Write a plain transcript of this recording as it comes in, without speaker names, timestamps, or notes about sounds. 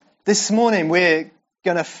This morning we're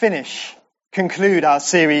going to conclude our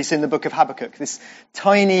series in the book of Habakkuk, this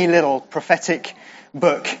tiny little prophetic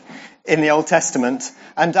book in the Old Testament.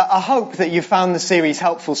 And I hope that you've found the series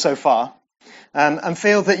helpful so far and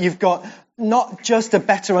feel that you've got not just a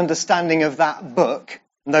better understanding of that book,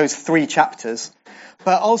 those 3 chapters,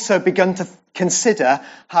 but also begun to consider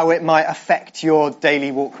how it might affect your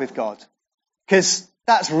daily walk with God. Because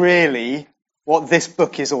that's really what this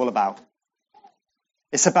book is all about.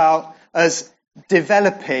 It's about us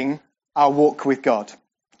developing our walk with God,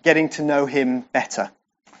 getting to know him better.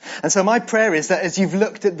 And so my prayer is that as you've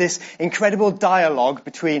looked at this incredible dialogue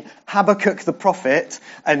between Habakkuk the prophet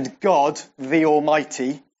and God the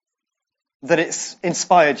Almighty, that it's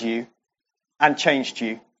inspired you and changed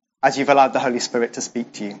you as you've allowed the Holy Spirit to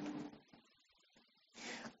speak to you.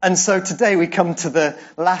 And so today we come to the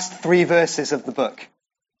last 3 verses of the book.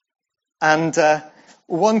 And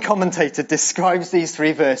one commentator describes these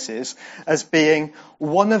 3 verses as being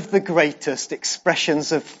one of the greatest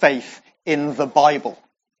expressions of faith in the Bible.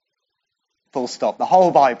 Full stop. The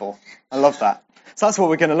whole Bible. I love that. So that's what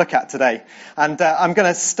we're going to look at today. And I'm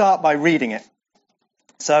going to start by reading it.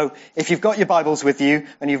 So if you've got your Bibles with you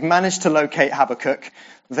and you've managed to locate Habakkuk,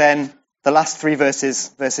 then the last 3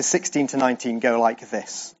 verses 16 to 19, go like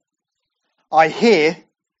this. I hear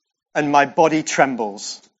and my body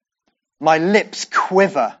trembles. My lips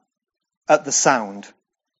quiver at the sound.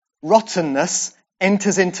 Rottenness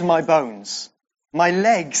enters into my bones. My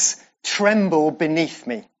legs tremble beneath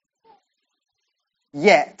me.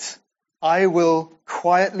 Yet I will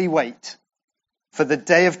quietly wait for the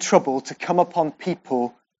day of trouble to come upon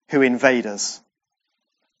people who invade us.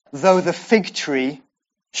 Though the fig tree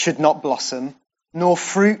should not blossom, nor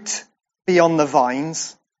fruit be on the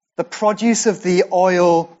vines, the produce of the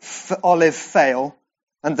olive fail,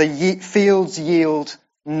 and the fields yield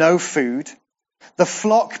no food, the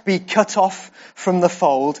flock be cut off from the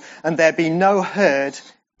fold, and there be no herd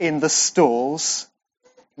in the stalls,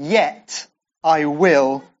 yet I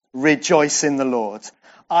will rejoice in the Lord.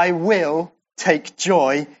 I will take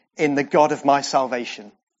joy in the God of my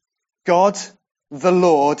salvation. God, the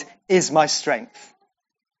Lord, is my strength.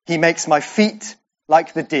 He makes my feet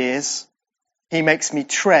like the deer's. He makes me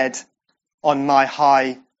tread on my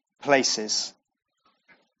high places.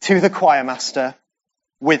 To the choir master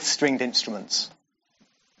with stringed instruments.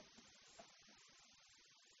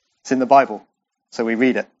 It's in the Bible, so we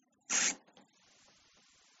read it.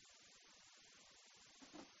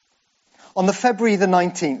 On the February the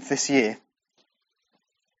 19th this year,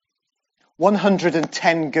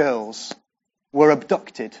 110 girls were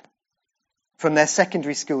abducted from their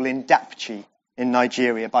secondary school in Dapchi in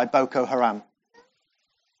Nigeria by Boko Haram.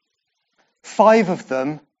 5 of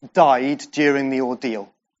them died during the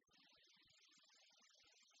ordeal.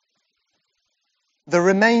 The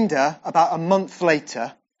remainder, about a month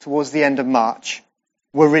later, towards the end of March,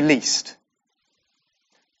 were released.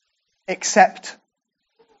 Except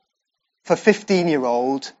for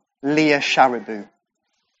 15-year-old Leah Sharibu.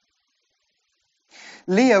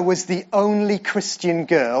 Leah was the only Christian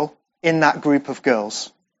girl in that group of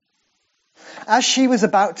girls. As she was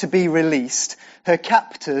about to be released, her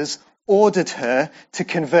captors ordered her to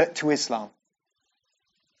convert to Islam.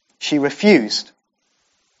 She refused,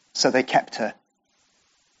 so they kept her.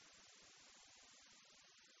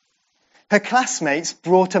 Her classmates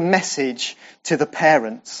brought a message to the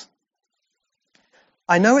parents.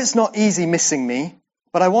 I know it's not easy missing me,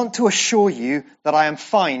 but I want to assure you that I am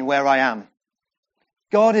fine where I am.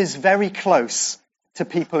 God is very close to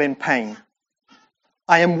people in pain.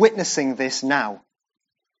 I am witnessing this now.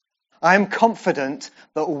 I am confident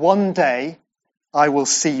that one day I will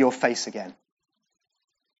see your face again.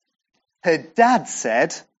 Her dad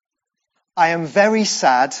said, I am very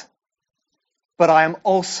sad, but I am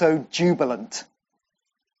also jubilant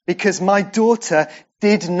because my daughter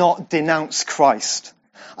did not denounce Christ.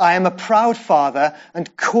 I am a proud father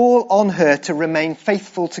and call on her to remain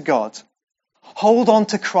faithful to God. Hold on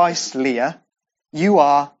to Christ, Leah. You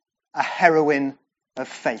are a heroine of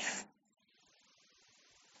faith.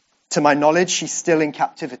 To my knowledge, she's still in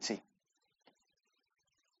captivity.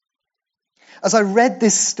 As I read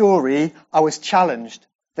this story, I was challenged.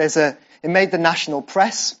 It made the national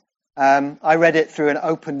press. I read it through an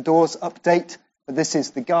Open Doors update. This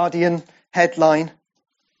is the Guardian headline,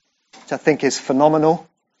 which I think is phenomenal.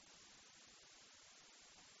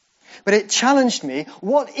 But it challenged me.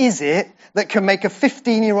 What is it that can make a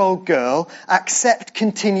 15-year-old girl accept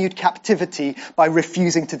continued captivity by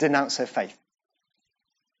refusing to denounce her faith?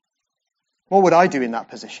 What would I do in that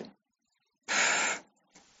position?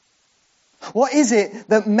 What is it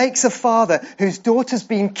that makes a father whose daughter's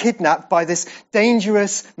been kidnapped by this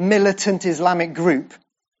dangerous militant Islamic group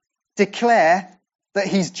declare that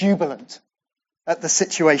he's jubilant at the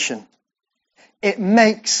situation? It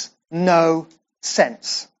makes no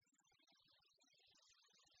sense.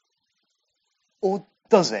 Or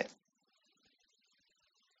does it?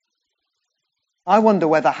 I wonder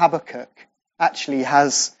whether Habakkuk actually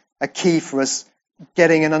has a key for us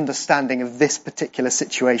getting an understanding of this particular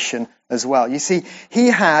situation as well. You see, he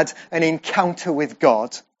had an encounter with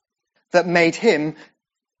God that made him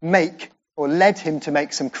led him to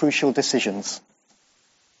make some crucial decisions.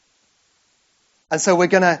 And so we're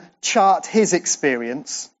going to chart his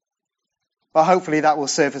experience, but hopefully that will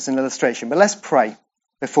serve as an illustration. But let's pray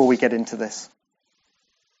before we get into this.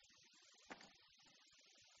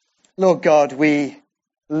 Lord God, we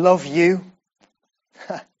love you.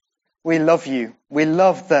 We love you. We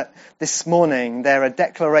love that this morning there are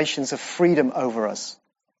declarations of freedom over us.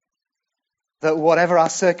 That whatever our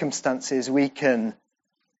circumstances, we can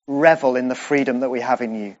revel in the freedom that we have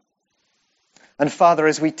in you. And Father,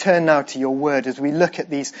 as we turn now to your word, as we look at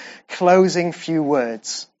these closing few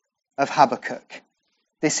words of Habakkuk,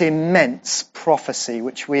 this immense prophecy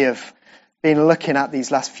which we have been looking at these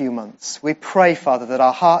last few months, we pray, Father, that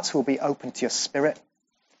our hearts will be open to your Spirit,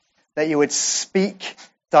 that you would speak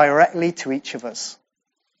directly to each of us.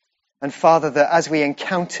 And Father, that as we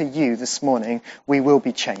encounter you this morning, we will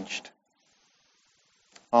be changed.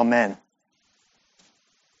 Amen.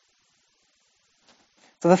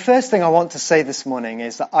 So the first thing I want to say this morning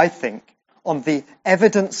is that I think, on the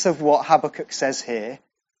evidence of what Habakkuk says here,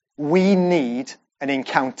 we need an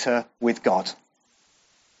encounter with God.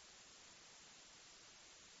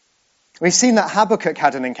 We've seen that Habakkuk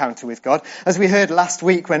had an encounter with God. As we heard last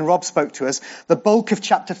week when Rob spoke to us, the bulk of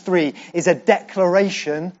chapter 3 is a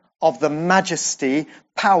declaration of the majesty,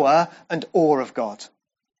 power, and awe of God.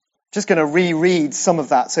 Just going to reread some of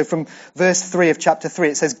that. So from verse 3 of chapter 3,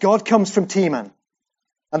 it says, God comes from Teman,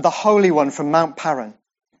 and the Holy One from Mount Paran.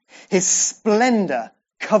 His splendor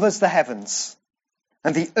covers the heavens,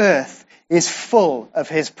 and the earth is full of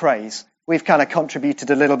his praise. We've kind of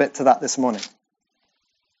contributed a little bit to that this morning.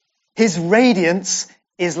 His radiance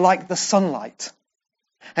is like the sunlight,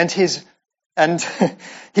 and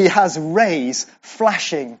he has rays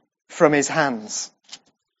flashing from his hands.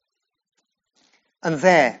 And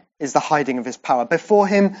there is the hiding of his power. Before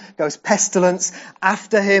him goes pestilence,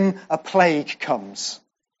 after him a plague comes.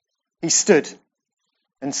 He stood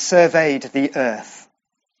and surveyed the earth.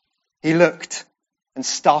 He looked and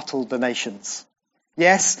startled the nations.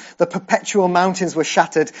 Yes, the perpetual mountains were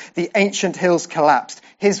shattered, the ancient hills collapsed.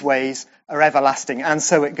 His ways are everlasting, and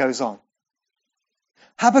so it goes on.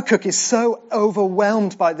 Habakkuk is so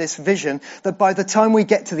overwhelmed by this vision that by the time we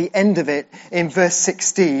get to the end of it, in verse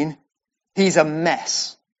 16, he's a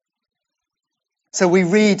mess. So we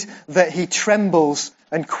read that he trembles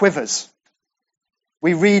and quivers.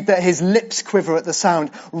 We read that his lips quiver at the sound.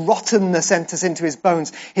 Rottenness enters into his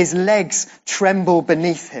bones. His legs tremble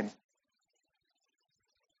beneath him.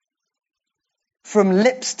 From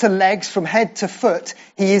lips to legs, from head to foot,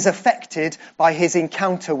 he is affected by his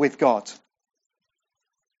encounter with God.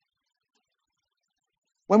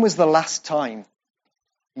 When was the last time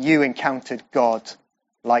you encountered God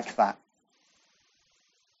like that?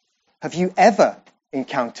 Have you ever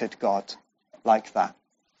encountered God like that?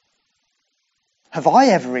 Have I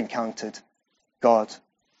ever encountered God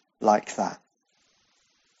like that?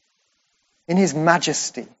 In his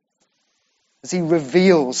majesty, as he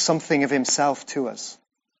reveals something of himself to us.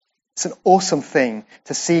 It's an awesome thing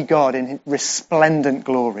to see God in resplendent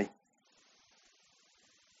glory.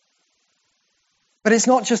 But it's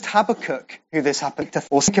not just Habakkuk who this happened to.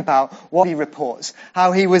 Think about what he reports,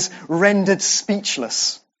 how he was rendered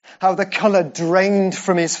speechless, how the colour drained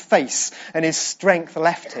from his face and his strength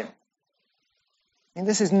left him. And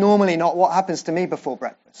this is normally not what happens to me before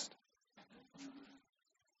breakfast.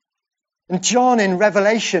 And John in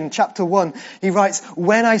Revelation chapter 1, he writes,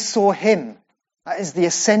 when I saw him, that is the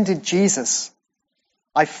ascended Jesus,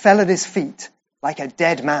 I fell at his feet like a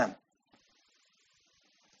dead man.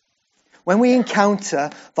 When we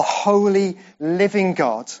encounter the holy, living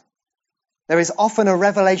God, there is often a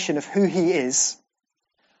revelation of who he is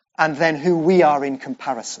and then who we are in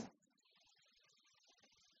comparison.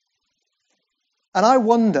 And I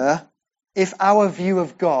wonder if our view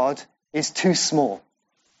of God is too small.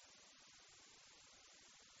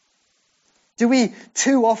 Do we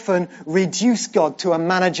too often reduce God to a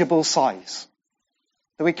manageable size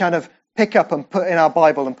that we kind of pick up and put in our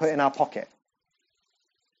Bible and put in our pocket?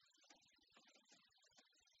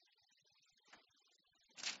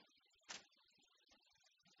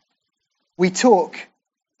 We talk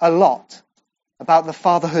a lot about the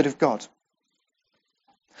fatherhood of God,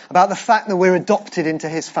 about the fact that we're adopted into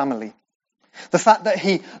his family, the fact that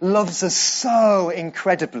he loves us so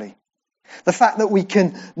incredibly, the fact that we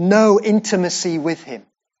can know intimacy with him.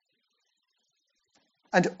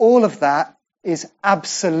 And all of that is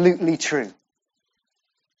absolutely true.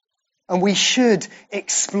 And we should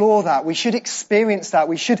explore that. We should experience that.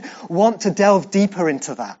 We should want to delve deeper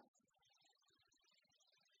into that.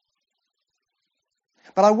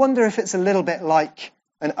 But I wonder if it's a little bit like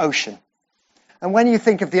an ocean. And when you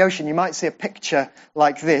think of the ocean, you might see a picture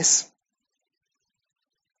like this.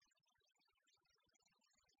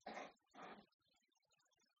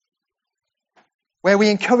 Where we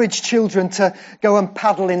encourage children to go and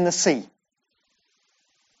paddle in the sea.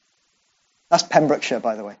 That's Pembrokeshire,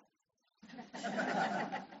 by the way.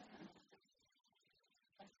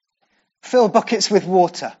 Fill buckets with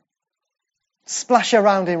water. Splash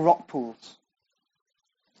around in rock pools.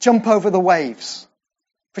 Jump over the waves.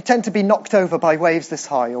 Pretend to be knocked over by waves this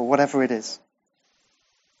high or whatever it is.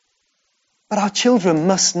 But our children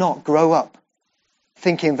must not grow up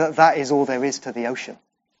thinking that that is all there is to the ocean.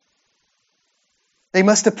 They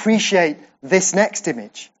must appreciate this next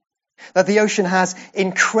image, that the ocean has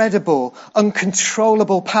incredible,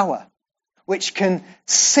 uncontrollable power, which can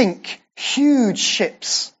sink huge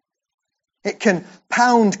ships. It can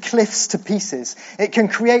pound cliffs to pieces. It can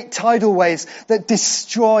create tidal waves that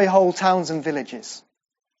destroy whole towns and villages.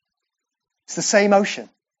 It's the same ocean.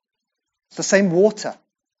 It's the same water.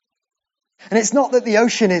 And it's not that the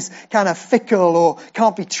ocean is kind of fickle or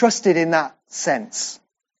can't be trusted in that sense.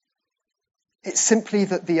 It's simply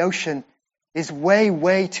that the ocean is way,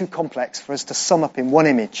 way too complex for us to sum up in one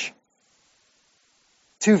image.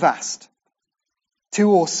 Too vast.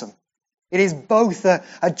 Too awesome. It is both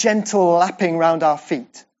a gentle lapping round our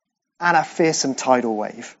feet and a fearsome tidal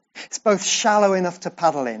wave. It's both shallow enough to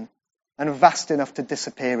paddle in and vast enough to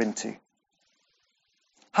disappear into.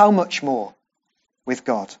 How much more with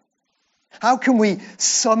God? How can we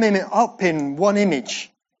sum him up in one image?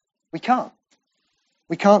 We can't.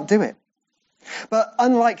 We can't do it. But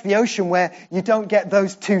unlike the ocean where you don't get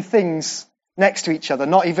those two things next to each other,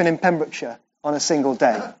 not even in Pembrokeshire on a single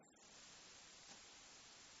day,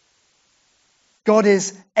 God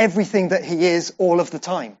is everything that he is all of the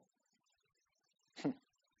time.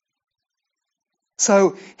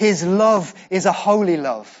 So his love is a holy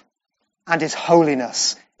love, and his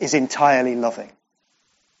holiness is entirely loving.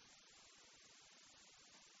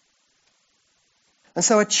 And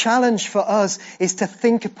so a challenge for us is to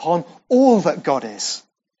think upon all that God is.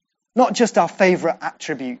 Not just our favourite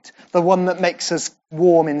attribute, the one that makes us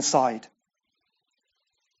warm inside.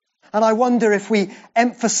 And I wonder if we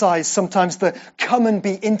emphasise sometimes the come and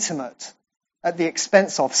be intimate at the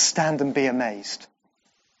expense of stand and be amazed.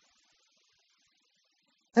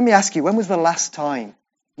 Let me ask you, when was the last time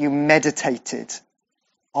you meditated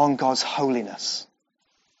on God's holiness?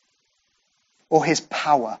 Or his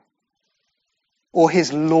power? Or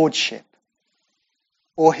his lordship?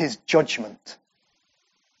 Or his judgment?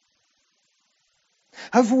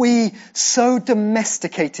 Have we so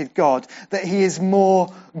domesticated God that he is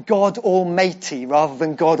more God Almighty rather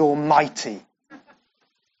than God Almighty?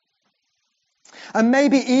 And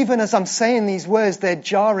maybe even as I'm saying these words, they're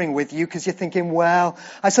jarring with you because you're thinking, well,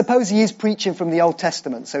 I suppose he is preaching from the Old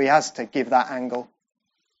Testament, so he has to give that angle.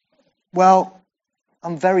 Well,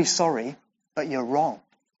 I'm very sorry, but you're wrong.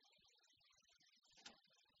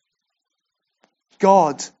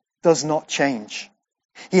 God does not change.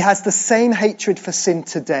 He has the same hatred for sin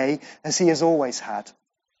today as he has always had.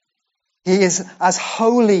 He is as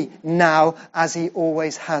holy now as he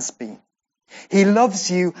always has been. He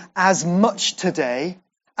loves you as much today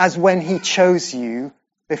as when he chose you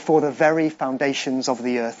before the very foundations of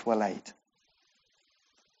the earth were laid.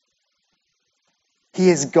 He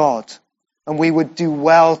is God, and we would do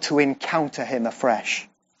well to encounter him afresh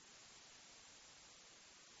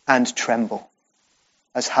and tremble,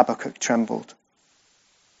 as Habakkuk trembled.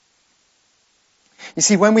 You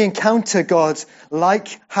see, when we encounter God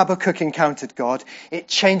like Habakkuk encountered God, it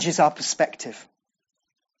changes our perspective.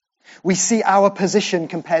 We see our position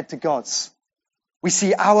compared to God's. We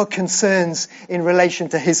see our concerns in relation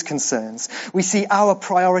to his concerns. We see our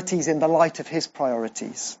priorities in the light of his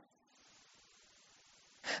priorities.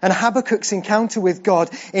 And Habakkuk's encounter with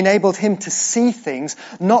God enabled him to see things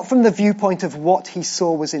not from the viewpoint of what he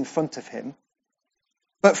saw was in front of him,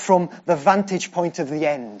 but from the vantage point of the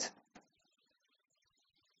end.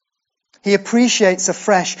 He appreciates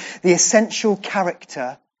afresh the essential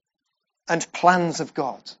character and plans of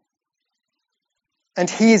God. And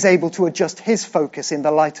he is able to adjust his focus in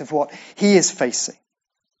the light of what he is facing.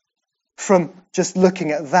 from just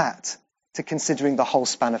looking at that to considering the whole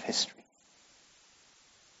span of history.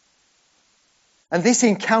 And this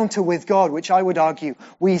encounter with God, which I would argue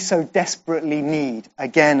we so desperately need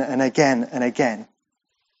again and again and again,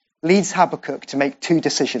 leads Habakkuk to make two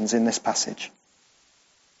decisions in this passage.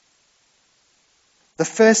 The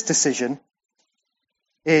first decision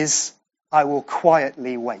is, I will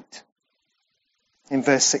quietly wait. In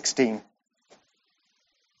verse 16.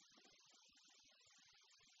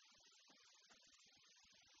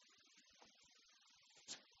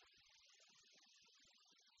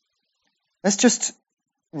 Let's just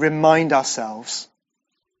remind ourselves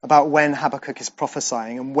about when Habakkuk is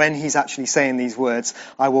prophesying and when he's actually saying these words,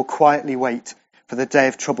 I will quietly wait for the day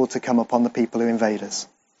of trouble to come upon the people who invade us.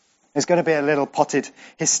 There's going to be a little potted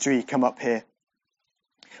history come up here.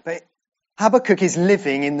 But Habakkuk is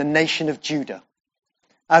living in the nation of Judah.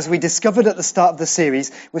 As we discovered at the start of the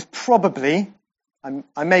series, was probably,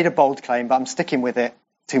 I made a bold claim, but I'm sticking with it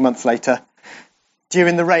 2 months later,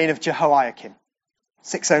 during the reign of Jehoiakim.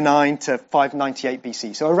 609 to 598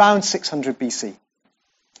 BC, so around 600 BC.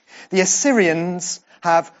 The Assyrians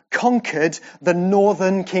have conquered the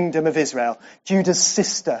northern kingdom of Israel, Judah's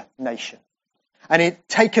sister nation, and it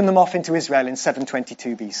taken them off into Israel in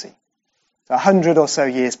 722 BC, so 100 or so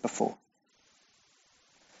years before.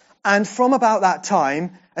 And from about that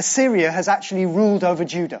time, Assyria has actually ruled over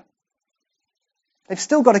Judah. They've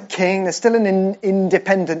still got a king, they're still an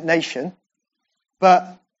independent nation,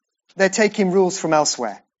 but they're taking rules from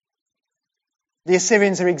elsewhere. The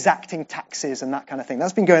Assyrians are exacting taxes and that kind of thing.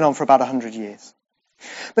 That's been going on for about 100 years.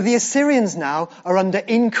 But the Assyrians now are under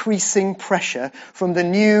increasing pressure from the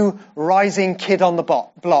new rising kid on the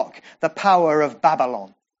block, the power of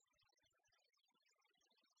Babylon.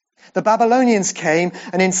 The Babylonians came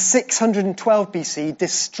and in 612 BC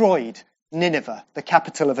destroyed Nineveh, the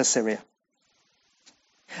capital of Assyria.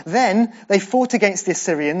 Then they fought against the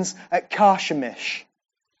Assyrians at Carchemish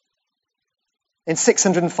in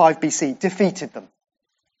 605 BC, defeated them.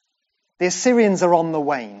 The Assyrians are on the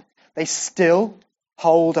wane. They still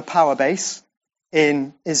hold a power base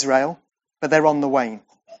in Israel, but they're on the wane.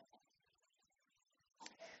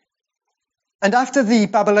 And after the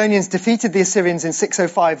Babylonians defeated the Assyrians in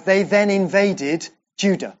 605, they then invaded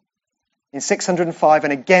Judah in 605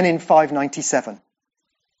 and again in 597.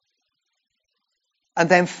 And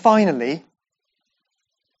then finally,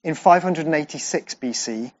 in 586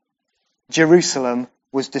 BC, Jerusalem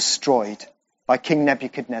was destroyed by King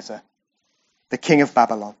Nebuchadnezzar, the king of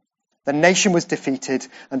Babylon. The nation was defeated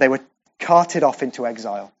and they were carted off into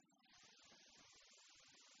exile.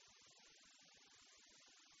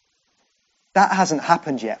 That hasn't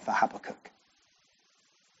happened yet for Habakkuk.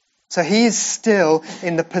 So he is still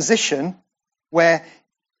in the position where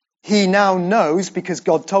he now knows, because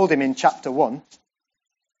God told him in chapter 1,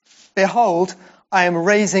 behold, I am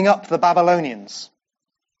raising up the Babylonians.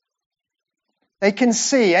 They can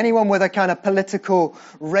see, anyone with a kind of political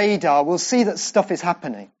radar will see that stuff is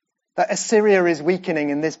happening, that Assyria is weakening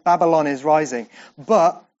and this Babylon is rising.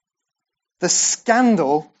 But the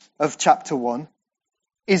scandal of chapter 1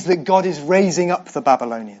 is that God is raising up the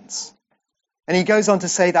Babylonians. And he goes on to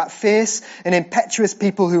say that fierce and impetuous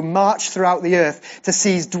people who march throughout the earth to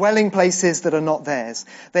seize dwelling places that are not theirs.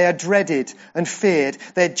 They are dreaded and feared.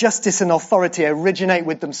 Their justice and authority originate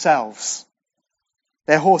with themselves.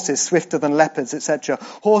 Their horses swifter than leopards, etc.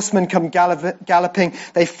 Horsemen come galloping.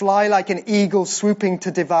 They fly like an eagle swooping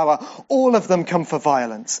to devour. All of them come for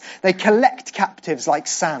violence. They collect captives like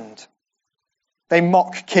sand. They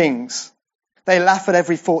mock kings. They laugh at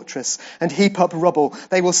every fortress and heap up rubble.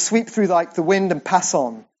 They will sweep through like the wind and pass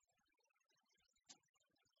on.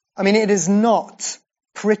 I mean, it is not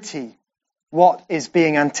pretty what is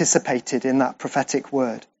being anticipated in that prophetic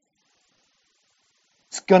word.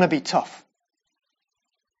 It's going to be tough.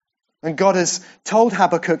 And God has told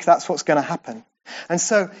Habakkuk that's what's going to happen. And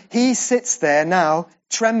so he sits there now,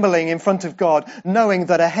 trembling in front of God, knowing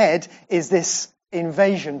that ahead is this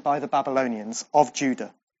invasion by the Babylonians of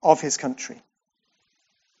Judah, of his country.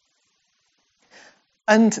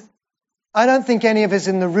 And I don't think any of us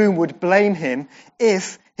in the room would blame him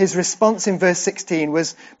if his response in verse 16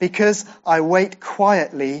 was, because I wait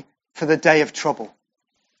quietly for the day of trouble,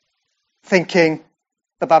 thinking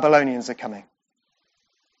the Babylonians are coming.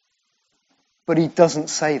 But he doesn't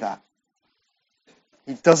say that.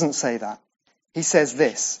 He doesn't say that. He says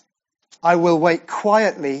this, I will wait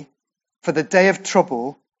quietly for the day of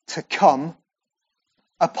trouble to come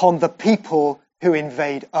upon the people who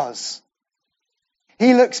invade us.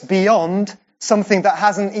 He looks beyond something that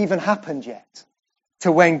hasn't even happened yet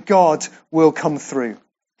to when God will come through.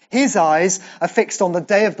 His eyes are fixed on the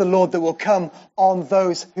day of the Lord that will come on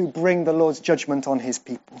those who bring the Lord's judgment on his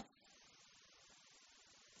people.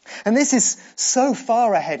 And this is so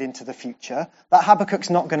far ahead into the future that Habakkuk's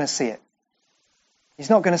not going to see it. He's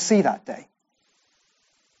not going to see that day.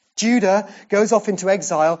 Judah goes off into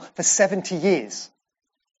exile for 70 years.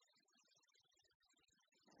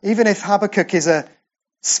 Even if Habakkuk is a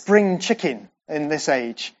spring chicken in this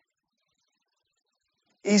age,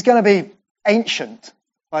 he's going to be ancient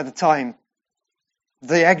by the time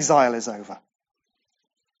the exile is over.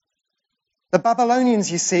 The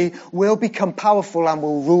Babylonians, you see, will become powerful and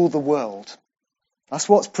will rule the world. That's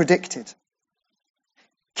what's predicted.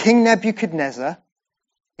 King Nebuchadnezzar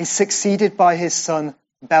is succeeded by his son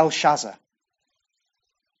Belshazzar.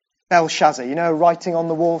 Belshazzar, you know, writing on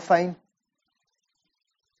the wall fame?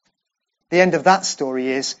 The end of that story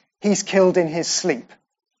is he's killed in his sleep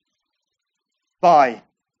by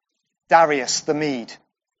Darius the Mede.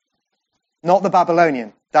 Not the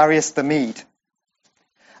Babylonian, Darius the Mede.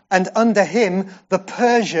 And under him, the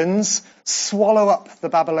Persians swallow up the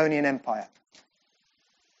Babylonian Empire.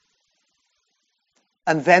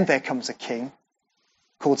 And then there comes a king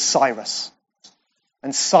called Cyrus.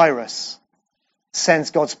 And Cyrus sends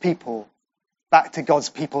God's people back to God's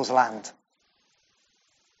people's land.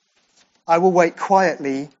 I will wait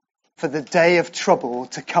quietly for the day of trouble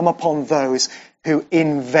to come upon those who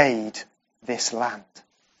invade this land.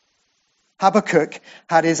 Habakkuk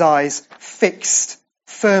had his eyes fixed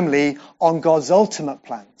firmly on God's ultimate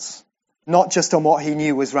plans, not just on what he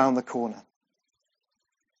knew was round the corner.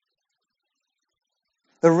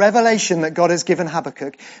 The revelation that God has given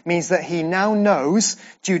Habakkuk means that he now knows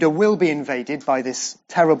Judah will be invaded by this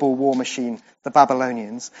terrible war machine, the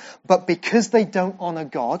Babylonians, but because they don't honor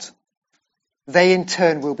God, they in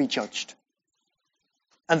turn will be judged.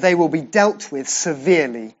 And they will be dealt with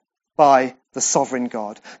severely by the sovereign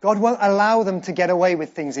God. God won't allow them to get away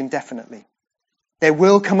with things indefinitely. There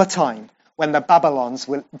will come a time when the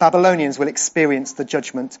Babylonians will experience the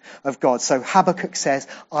judgment of God. So Habakkuk says,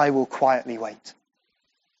 I will quietly wait.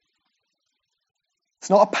 It's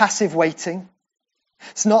not a passive waiting.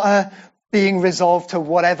 It's not a being resolved to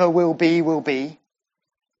whatever will be, will be.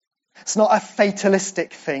 It's not a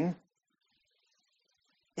fatalistic thing.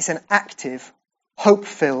 It's an active,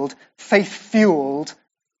 hope-filled, faith-fueled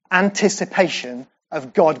anticipation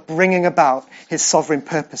of God bringing about his sovereign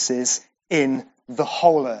purposes in the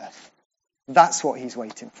whole earth. That's what he's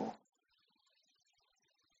waiting for.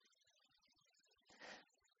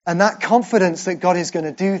 And that confidence that God is going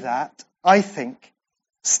to do that, I think,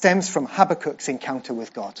 stems from Habakkuk's encounter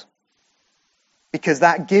with God. Because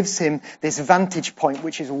that gives him this vantage point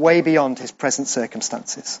which is way beyond his present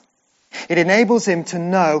circumstances. It enables him to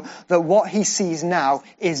know that what he sees now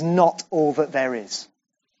is not all that there is.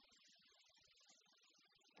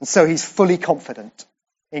 And so he's fully confident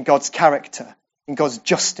in God's character, in God's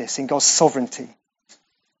justice, in God's sovereignty.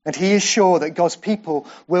 And he is sure that God's people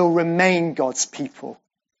will remain God's people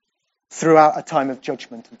throughout a time of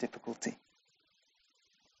judgment and difficulty.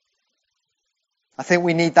 I think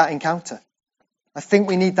we need that encounter. I think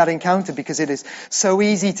we need that encounter because it is so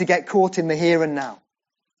easy to get caught in the here and now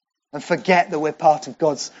and forget that we're part of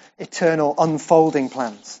God's eternal unfolding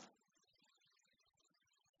plans.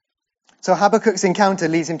 So Habakkuk's encounter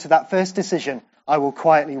leads him to that first decision, I will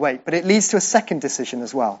quietly wait. But it leads to a second decision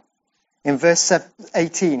as well. In verse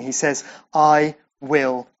 18, he says, I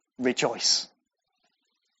will rejoice.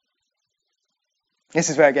 This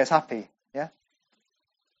is where it gets happy, yeah?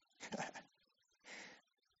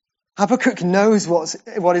 Habakkuk knows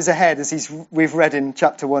what is ahead, as we've read in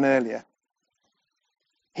chapter 1 earlier.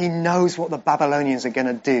 He knows what the Babylonians are going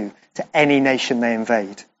to do to any nation they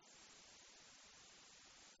invade.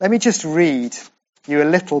 Let me just read you a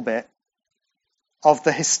little bit of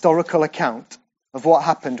the historical account of what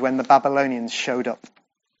happened when the Babylonians showed up.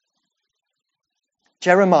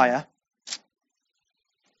 Jeremiah,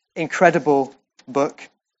 incredible book.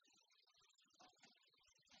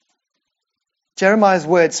 Jeremiah's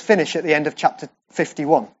words finish at the end of chapter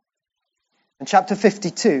 51. And chapter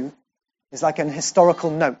 52 is like an historical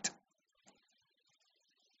note.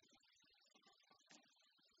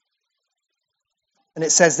 And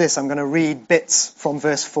it says this, I'm going to read bits from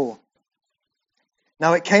verse 4.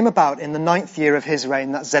 Now it came about in the 9th year of his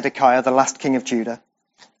reign, that Zedekiah, the last king of Judah,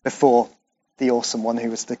 before the awesome one who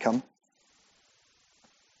was to come.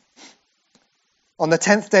 On the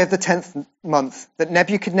 10th day of the 10th month, that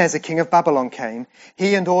Nebuchadnezzar, king of Babylon, came,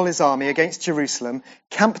 he and all his army against Jerusalem,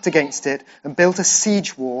 camped against it, and built a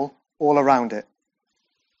siege wall all around it.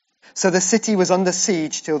 So the city was under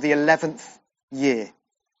siege till the 11th year.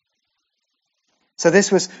 So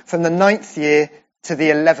this was from the 9th year to the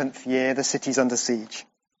 11th year the city's under siege.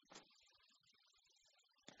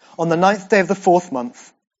 On the 9th day of the 4th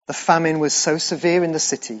month, the famine was so severe in the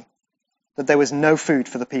city that there was no food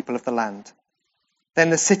for the people of the land. Then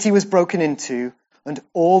the city was broken into, and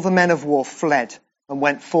all the men of war fled and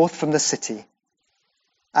went forth from the city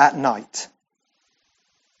at night.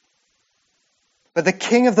 But the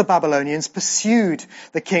king of the Babylonians pursued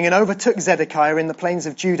the king and overtook Zedekiah in the plains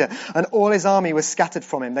of Judah, and all his army was scattered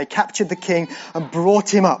from him. They captured the king and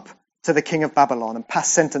brought him up to the king of Babylon and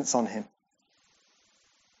passed sentence on him.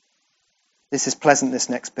 This is pleasant, this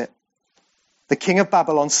next bit. The king of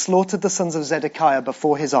Babylon slaughtered the sons of Zedekiah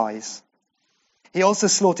before his eyes. He also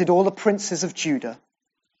slaughtered all the princes of Judah.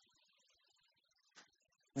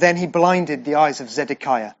 Then he blinded the eyes of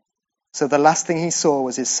Zedekiah, so the last thing he saw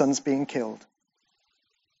was his sons being killed.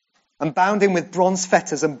 And bound him with bronze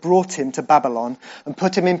fetters and brought him to Babylon and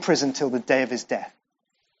put him in prison till the day of his death.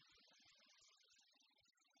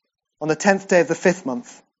 On the 10th day of the 5th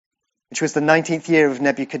month, which was the 19th year of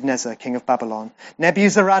Nebuchadnezzar, king of Babylon,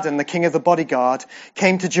 Nebuzaradan, the king of the bodyguard,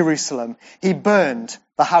 came to Jerusalem. He burned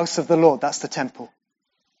the house of the Lord, that's the temple,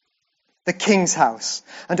 the king's house,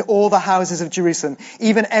 and all the houses of Jerusalem,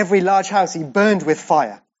 even every large house he burned with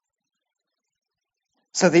fire.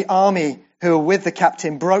 So the army who were with the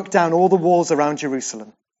captain broke down all the walls around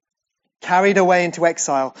Jerusalem, carried away into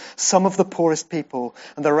exile some of the poorest people,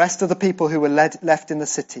 and the rest of the people who were left in the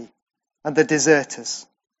city, and the deserters,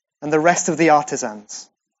 and the rest of the artisans.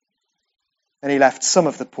 And he left some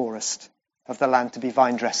of the poorest of the land to be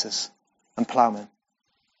vine dressers and ploughmen.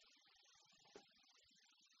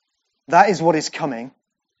 That is what is coming.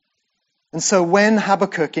 And so when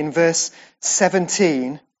Habakkuk in verse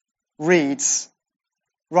 17 writes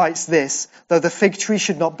this, though the fig tree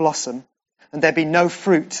should not blossom and there be no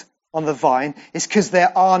fruit on the vine, is because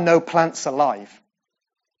there are no plants alive.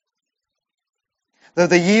 Though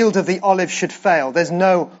the yield of the olive should fail, there's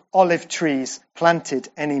no olive trees planted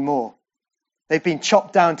anymore. They've been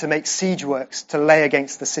chopped down to make siege works to lay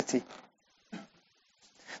against the city.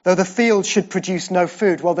 Though the field should produce no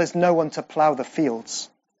food, well, there's no one to plough the fields.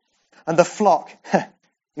 And the flock,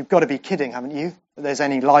 you've got to be kidding, haven't you, that there's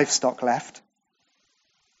any livestock left.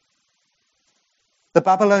 The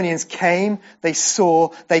Babylonians came, they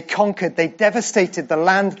saw, they conquered, they devastated the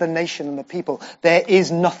land, the nation, and the people. There is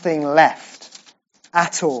nothing left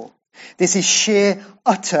at all. This is sheer,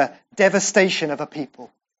 utter devastation of a people.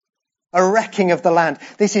 A wrecking of the land.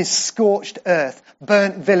 This is scorched earth,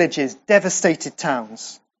 burnt villages, devastated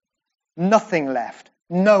towns. Nothing left.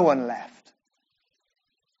 No one left.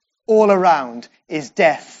 All around is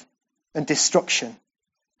death and destruction.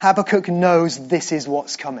 Habakkuk knows this is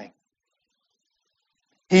what's coming.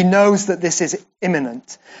 He knows that this is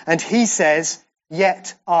imminent. And he says,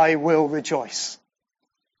 yet I will rejoice.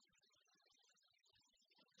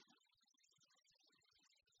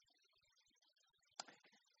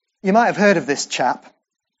 You might have heard of this chap,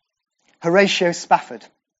 Horatio Spafford.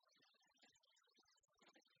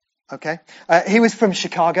 Okay, he was from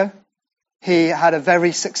Chicago. He had a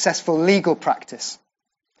very successful legal practice.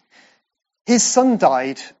 His son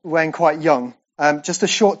died when quite young, just a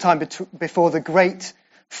short time before the Great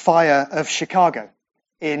Fire of Chicago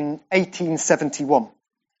in 1871.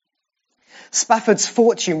 Spafford's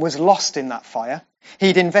fortune was lost in that fire.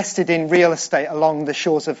 He'd invested in real estate along the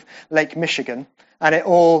shores of Lake Michigan, and it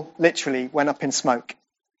all literally went up in smoke.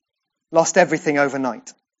 Lost everything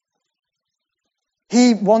overnight.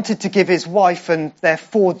 He wanted to give his wife and their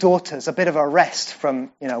 4 daughters a bit of a rest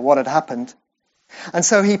from, what had happened. And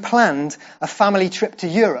so he planned a family trip to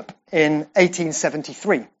Europe in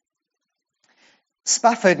 1873.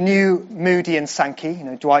 Spafford knew Moody and Sankey,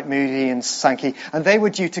 Dwight Moody and Sankey, and they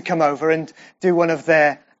were due to come over and do one of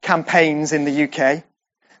their campaigns in the UK.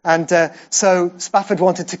 And so Spafford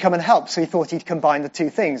wanted to come and help, so he thought he'd combine the two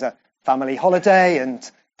things, a family holiday and,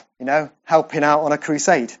 helping out on a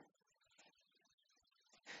crusade.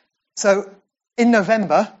 So in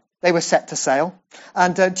November, they were set to sail,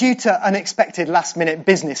 and due to unexpected last-minute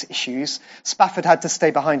business issues, Spafford had to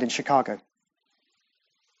stay behind in Chicago.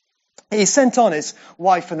 He sent on his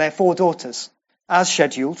wife and their 4 daughters, as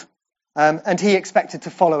scheduled, and he expected to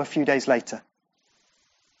follow a few days later.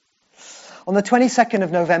 On the 22nd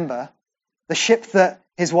of November, the ship that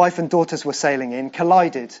his wife and daughters were sailing in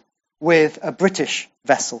collided with a British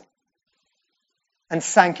vessel and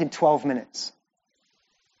sank in 12 minutes.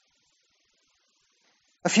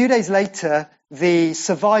 A few days later, the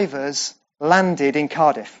survivors landed in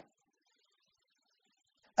Cardiff.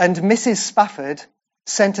 And Mrs. Spafford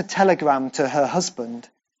sent a telegram to her husband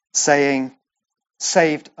saying,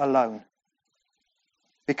 saved alone,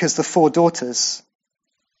 because the 4 daughters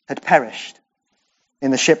had perished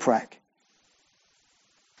in the shipwreck.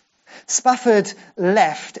 Spafford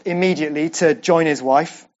left immediately to join his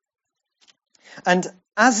wife. And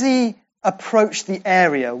as he approached the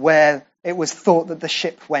area where it was thought that the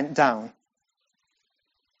ship went down,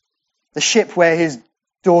 the ship where his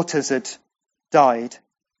daughters had died,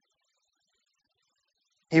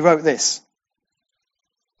 he wrote this: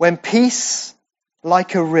 "When peace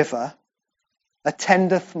like a river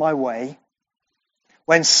attendeth my way,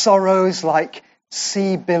 when sorrows like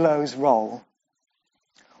sea billows roll,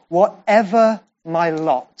 whatever my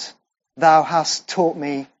lot thou hast taught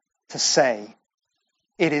me to say,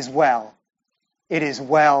 it is well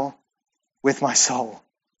with my soul."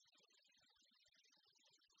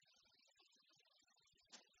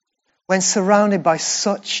 When surrounded by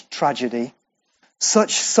such tragedy,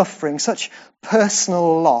 such suffering, such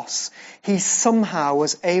personal loss, he somehow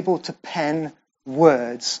was able to pen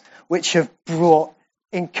words which have brought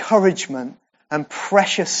encouragement and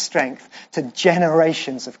precious strength to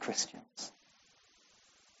generations of Christians.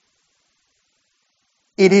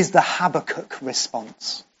 It is the Habakkuk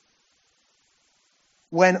response.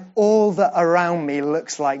 When all that around me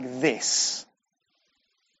looks like this,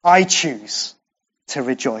 I choose to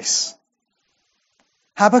rejoice.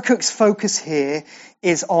 Habakkuk's focus here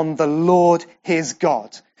is on the Lord his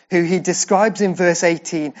God, who he describes in verse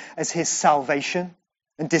 18 as his salvation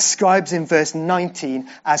and describes in verse 19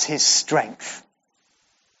 as his strength.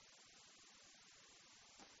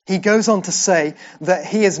 He goes on to say that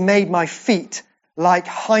he has made my feet like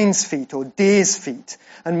hinds' feet or deer's feet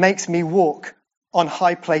and makes me walk on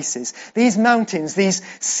high places. These mountains, these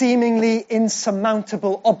seemingly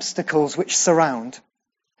insurmountable obstacles which surround,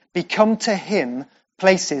 become to him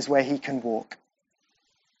places where he can walk.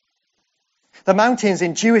 The mountains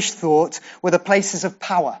in Jewish thought were the places of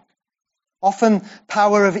power, often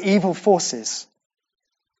power of evil forces.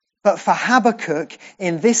 But for Habakkuk,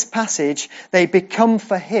 in this passage, they become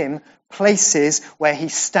for him places where he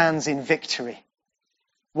stands in victory.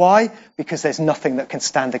 Why? Because there's nothing that can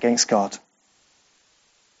stand against God.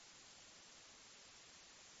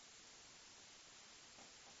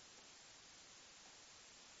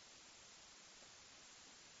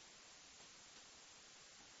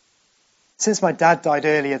 Since my dad died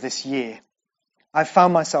earlier this year, I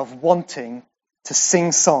found myself wanting to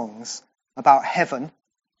sing songs about heaven,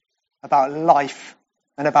 about life,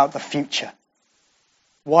 and about the future.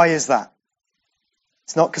 Why is that?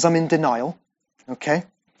 It's not because I'm in denial, okay?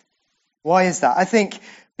 Why is that? I think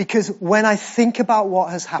because when I think about what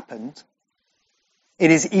has happened, it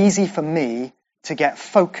is easy for me to get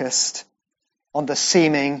focused on the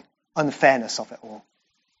seeming unfairness of it all,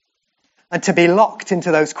 and to be locked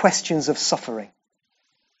into those questions of suffering.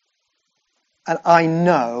 And I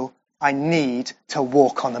know I need to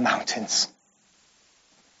walk on the mountains.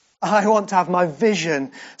 I want to have my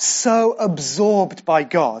vision so absorbed by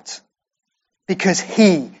God because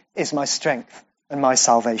he is my strength and my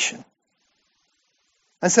salvation.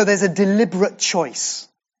 And so there's a deliberate choice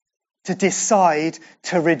to decide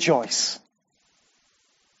to rejoice.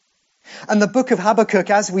 And the book of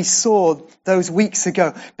Habakkuk, as we saw those weeks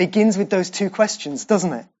ago, begins with those two questions,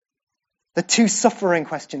 doesn't it? The two suffering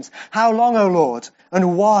questions. How long, O Lord?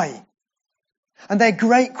 And why? And they're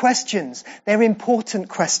great questions. They're important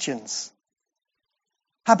questions.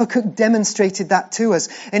 Habakkuk demonstrated that to us.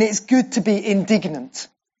 And it's good to be indignant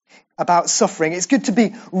about suffering. It's good to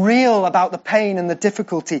be real about the pain and the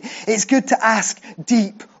difficulty. It's good to ask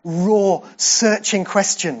deep, raw, searching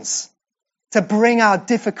questions. To bring our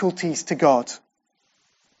difficulties to God.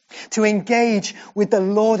 To engage with the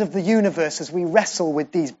Lord of the universe as we wrestle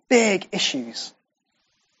with these big issues.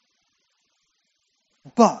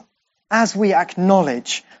 But as we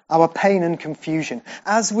acknowledge our pain and confusion,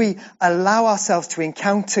 as we allow ourselves to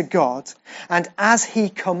encounter God, and as he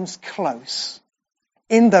comes close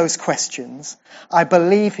in those questions, I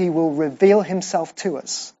believe he will reveal himself to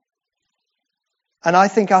us. And I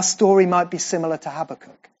think our story might be similar to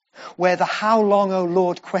Habakkuk, where the how long, O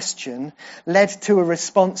Lord question led to a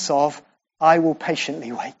response of, I will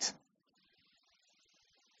patiently wait.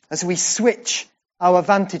 As we switch our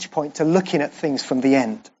vantage point to looking at things from the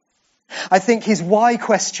end. I think his why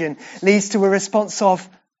question leads to a response of,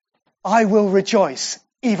 I will rejoice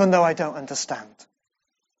even though I don't understand.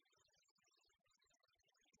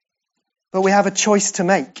 But we have a choice to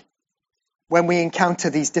make when we encounter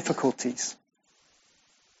these difficulties.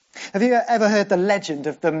 Have you ever heard the legend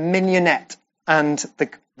of the mignonette and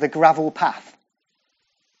the gravel path?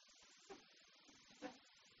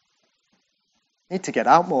 Need to get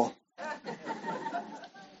out more.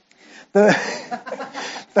 There's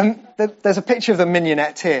a picture of the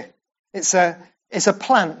mignonette here. It's a is a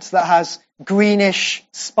plant that has greenish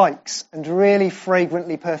spikes and really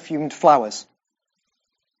fragrantly perfumed flowers.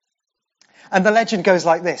 And the legend goes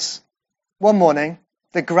like this. One morning,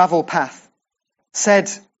 the gravel path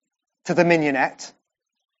said to the mignonette,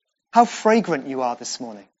 "How fragrant you are this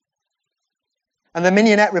morning." And the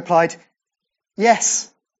mignonette replied,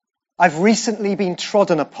 "Yes, I've recently been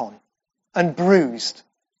trodden upon and bruised,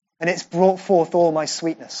 and it's brought forth all my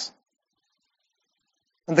sweetness."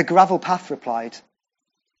 And the gravel path replied,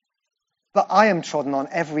 "But I am trodden on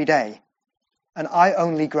every day, and I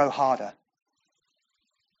only grow harder."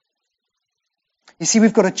 You see,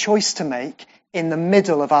 we've got a choice to make in the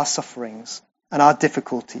middle of our sufferings and our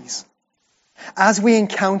difficulties. As we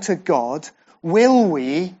encounter God, will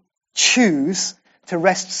we choose to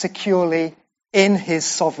rest securely in his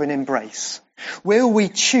sovereign embrace? Will we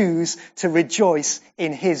choose to rejoice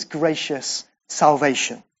in his gracious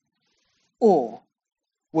salvation? Or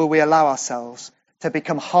will we allow ourselves to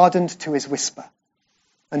become hardened to his whisper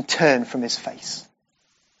and turn from his face?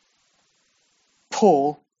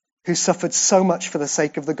 Paul, who suffered so much for the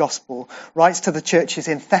sake of the gospel, writes to the churches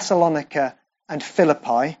in Thessalonica and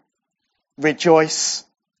Philippi, rejoice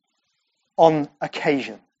on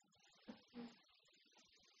occasion.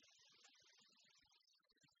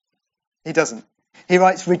 He doesn't. He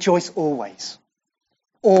writes, rejoice always.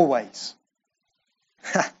 Always.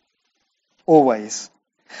 Always.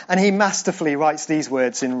 And he masterfully writes these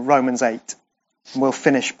words in Romans 8. And we'll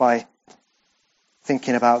finish by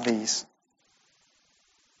thinking about these.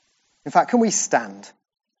 In fact, can we stand?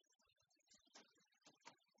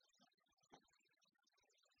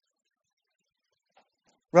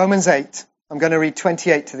 Romans 8, I'm going to read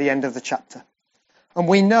 28 to the end of the chapter. And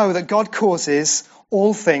we know that God causes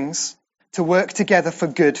all things to work together for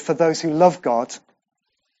good for those who love God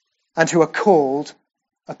and who are called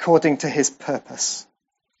according to his purpose.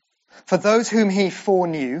 For those whom he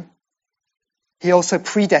foreknew, he also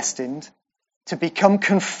predestined to become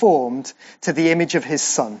conformed to the image of his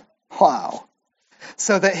Son. Wow.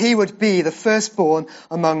 So that he would be the firstborn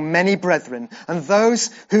among many brethren. And those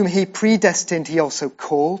whom he predestined, he also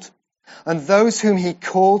called. And those whom he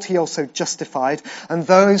called, he also justified. And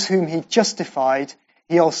those whom he justified,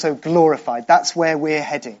 he also glorified. That's where we're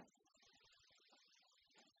heading.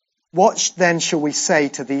 What then shall we say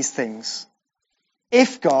to these things?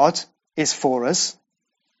 If God is for us,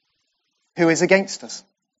 who is against us?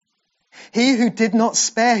 He who did not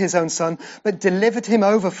spare his own Son, but delivered him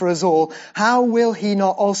over for us all, how will he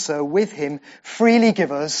not also with him freely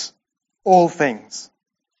give us all things?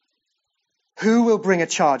 Who will bring a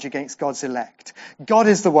charge against God's elect? God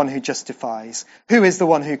is the one who justifies. Who is the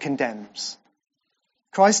one who condemns?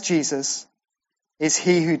 Christ Jesus is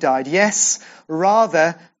he who died. Yes,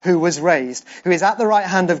 rather, who was raised, who is at the right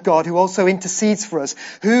hand of God, who also intercedes for us.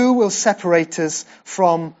 Who will separate us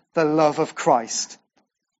from the love of Christ?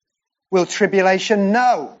 Will tribulation?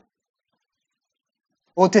 No.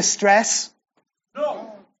 Or distress?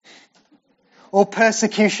 No. Or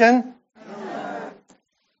persecution? No.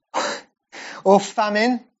 Or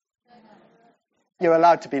famine? You're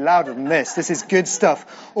allowed to be louder than this. This is good stuff.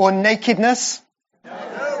 Or nakedness?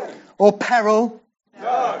 No. Or peril?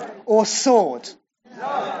 No. Or sword?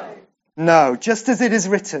 No. No, just as it is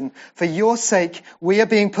written, for your sake we are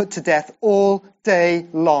being put to death all day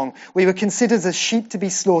long. We were considered as sheep to be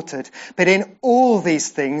slaughtered, but in all these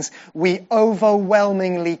things we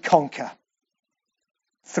overwhelmingly conquer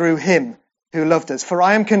through him who loved us. For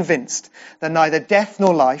I am convinced that neither death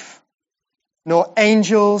nor life, nor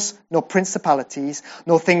angels, nor principalities,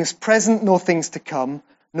 nor things present, nor things to come,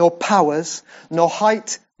 nor powers, nor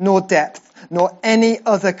height, nor depth, nor any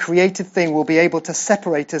other created thing will be able to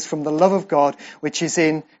separate us from the love of God, which is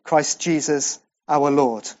in Christ Jesus our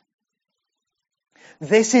Lord.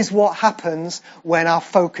 This is what happens when our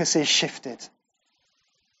focus is shifted.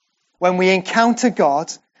 When we encounter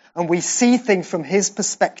God and we see things from his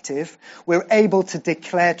perspective, we're able to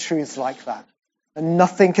declare truths like that. And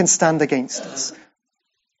nothing can stand against us.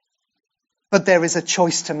 But there is a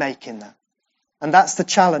choice to make in that. And that's the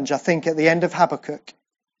challenge, I think, at the end of Habakkuk.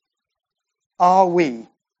 Are we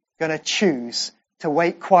going to choose to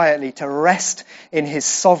wait quietly, to rest in his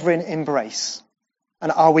sovereign embrace?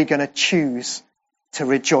 And are we going to choose to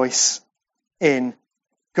rejoice in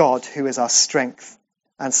God, who is our strength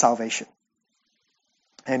and salvation?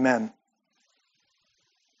 Amen.